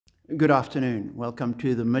Good afternoon. Welcome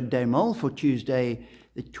to the Midday Mull for Tuesday,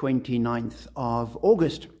 the 29th of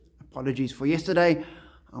August. Apologies for yesterday.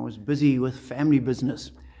 I was busy with family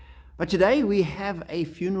business. But today we have a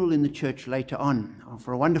funeral in the church later on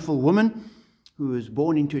for a wonderful woman who was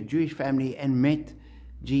born into a Jewish family and met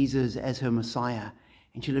Jesus as her Messiah.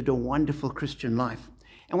 And she lived a wonderful Christian life.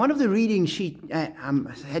 And one of the readings she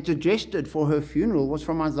had suggested for her funeral was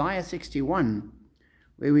from Isaiah 61,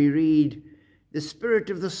 where we read, "The Spirit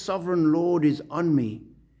of the Sovereign Lord is on me,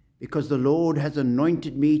 because the Lord has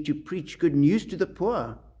anointed me to preach good news to the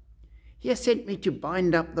poor. He has sent me to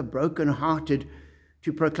bind up the brokenhearted,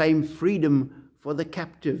 to proclaim freedom for the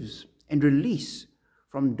captives and release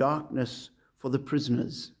from darkness for the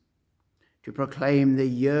prisoners, to proclaim the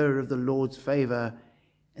year of the Lord's favor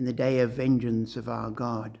and the day of vengeance of our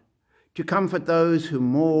God, to comfort those who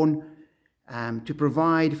mourn, to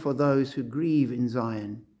provide for those who grieve in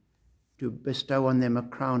Zion, to bestow on them a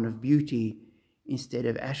crown of beauty instead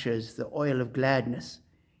of ashes, the oil of gladness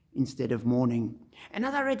instead of mourning." And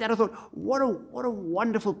as I read that, I thought, what a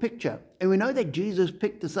wonderful picture. And we know that Jesus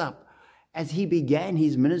picked this up as he began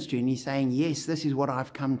his ministry, and he's saying, yes, this is what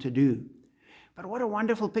I've come to do. But what a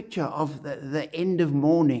wonderful picture of the end of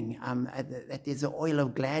mourning, that there's the oil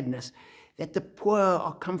of gladness, that the poor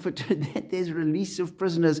are comforted, that there's release of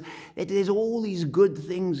prisoners, that there's all these good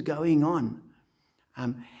things going on.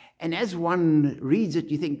 And as one reads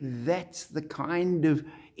it, you think, that's the kind of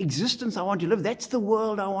existence I want to live. That's the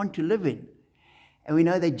world I want to live in. And we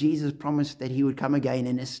know that Jesus promised that he would come again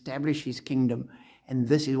and establish his kingdom. And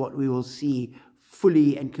this is what we will see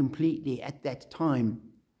fully and completely at that time.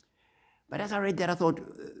 But as I read that, I thought,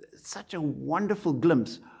 such a wonderful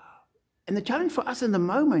glimpse. And the challenge for us in the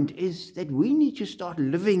moment is that we need to start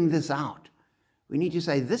living this out. We need to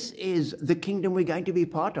say, this is the kingdom we're going to be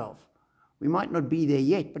part of. We might not be there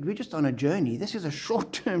yet, but we're just on a journey. This is a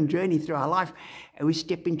short-term journey through our life, and we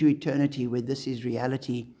step into eternity where this is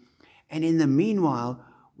reality. And in the meanwhile,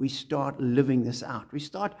 we start living this out. We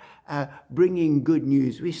start bringing good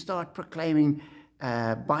news. We start proclaiming,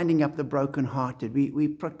 binding up the brokenhearted. We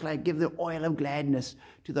proclaim, give the oil of gladness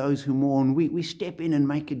to those who mourn. We step in and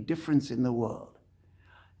make a difference in the world.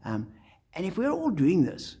 And if we're all doing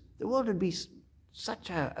this, the world would be such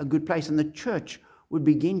a good place, and the church would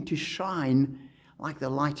begin to shine like the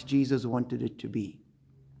light Jesus wanted it to be.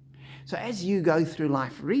 So as you go through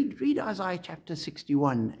life, read Isaiah chapter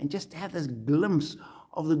 61 and just have this glimpse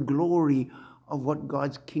of the glory of what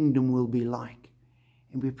God's kingdom will be like.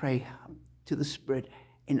 And we pray to the Spirit,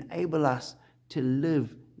 enable us to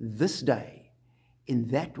live this day in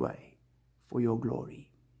that way for your glory.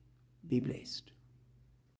 Be blessed.